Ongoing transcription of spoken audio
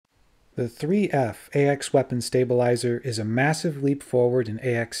The 3F AX Weapon Stabilizer is a massive leap forward in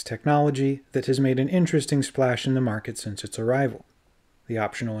AX technology that has made an interesting splash in the market since its arrival. The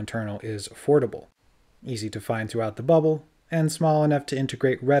optional internal is affordable, easy to find throughout the bubble, and small enough to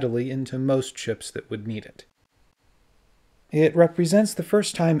integrate readily into most ships that would need it. It represents the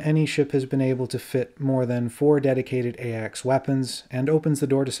first time any ship has been able to fit more than 4 dedicated AX weapons, and opens the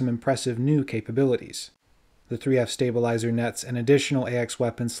door to some impressive new capabilities. The 3F Stabilizer nets an additional AX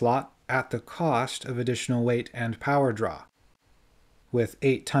weapon slot at the cost of additional weight and power draw. With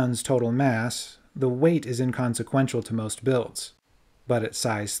 8 tons total mass, the weight is inconsequential to most builds, but at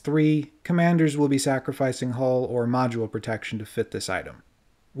size 3, commanders will be sacrificing hull or module protection to fit this item,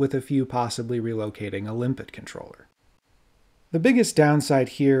 with a few possibly relocating a limpet controller. The biggest downside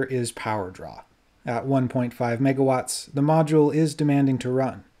here is power draw. At 1.5 megawatts, the module is demanding to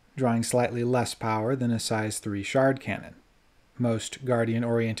run, drawing slightly less power than a size 3 shard cannon. Most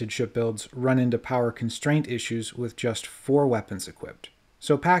Guardian-oriented ship builds run into power constraint issues with just 4 weapons equipped,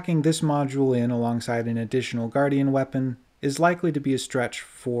 so packing this module in alongside an additional Guardian weapon is likely to be a stretch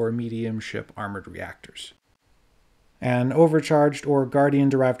for medium ship armored reactors. An overcharged or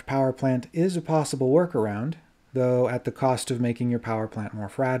Guardian-derived power plant is a possible workaround, though at the cost of making your power plant more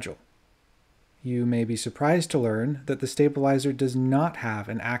fragile. You may be surprised to learn that the stabilizer does not have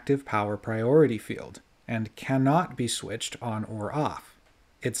an active power priority field, and cannot be switched on or off.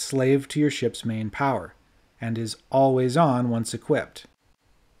 It's slave to your ship's main power, and is always on once equipped.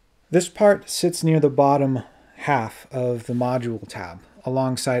 This part sits near the bottom half of the module tab,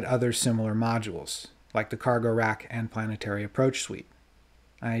 alongside other similar modules, like the cargo rack and planetary approach suite.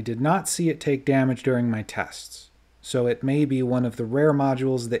 I did not see it take damage during my tests, so it may be one of the rare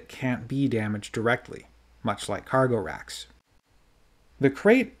modules that can't be damaged directly, much like cargo racks. The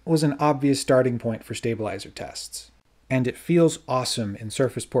crate was an obvious starting point for stabilizer tests, and it feels awesome in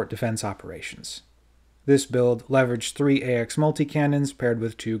surface port defense operations. This build leveraged 3 AX multi-cannons paired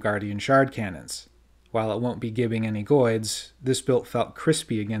with 2 Guardian shard cannons. While it won't be gibbing any goids, this build felt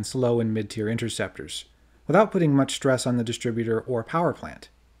crispy against low and mid-tier interceptors, without putting much stress on the distributor or power plant.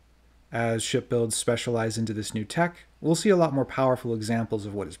 As ship builds specialize into this new tech, we'll see a lot more powerful examples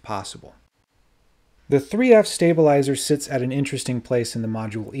of what is possible. The 3F Stabilizer sits at an interesting place in the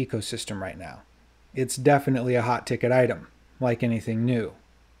module ecosystem right now. It's definitely a hot-ticket item, like anything new,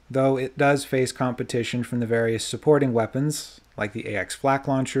 though it does face competition from the various supporting weapons, like the AX flak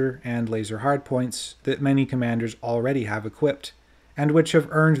launcher and laser hardpoints, that many commanders already have equipped, and which have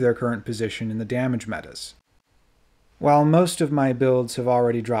earned their current position in the damage metas. While most of my builds have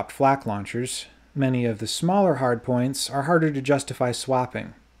already dropped flak launchers, many of the smaller hardpoints are harder to justify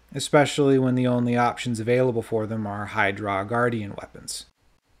swapping, especially when the only options available for them are high-draw Guardian weapons.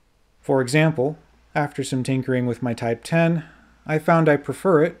 For example, after some tinkering with my Type 10, I found I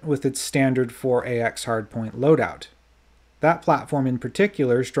prefer it with its standard 4AX hardpoint loadout. That platform in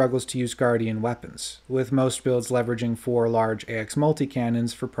particular struggles to use Guardian weapons, with most builds leveraging 4 large AX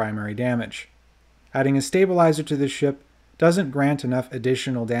multi-cannons for primary damage. Adding a stabilizer to this ship doesn't grant enough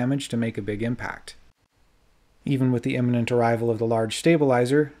additional damage to make a big impact. Even with the imminent arrival of the large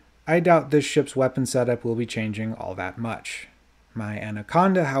stabilizer, I doubt this ship's weapon setup will be changing all that much. My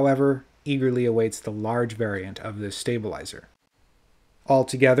Anaconda, however, eagerly awaits the large variant of this stabilizer.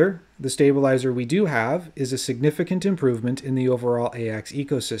 Altogether, the stabilizer we do have is a significant improvement in the overall AX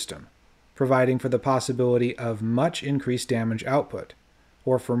ecosystem, providing for the possibility of much increased damage output,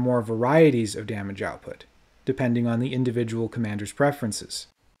 or for more varieties of damage output, depending on the individual commander's preferences.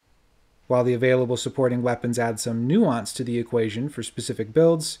 While the available supporting weapons add some nuance to the equation for specific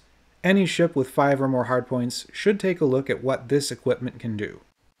builds, any ship with 5 or more hardpoints should take a look at what this equipment can do.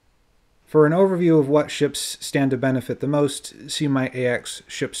 For an overview of what ships stand to benefit the most, see my AX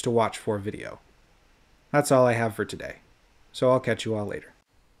Ships to Watch For video. That's all I have for today, so I'll catch you all later.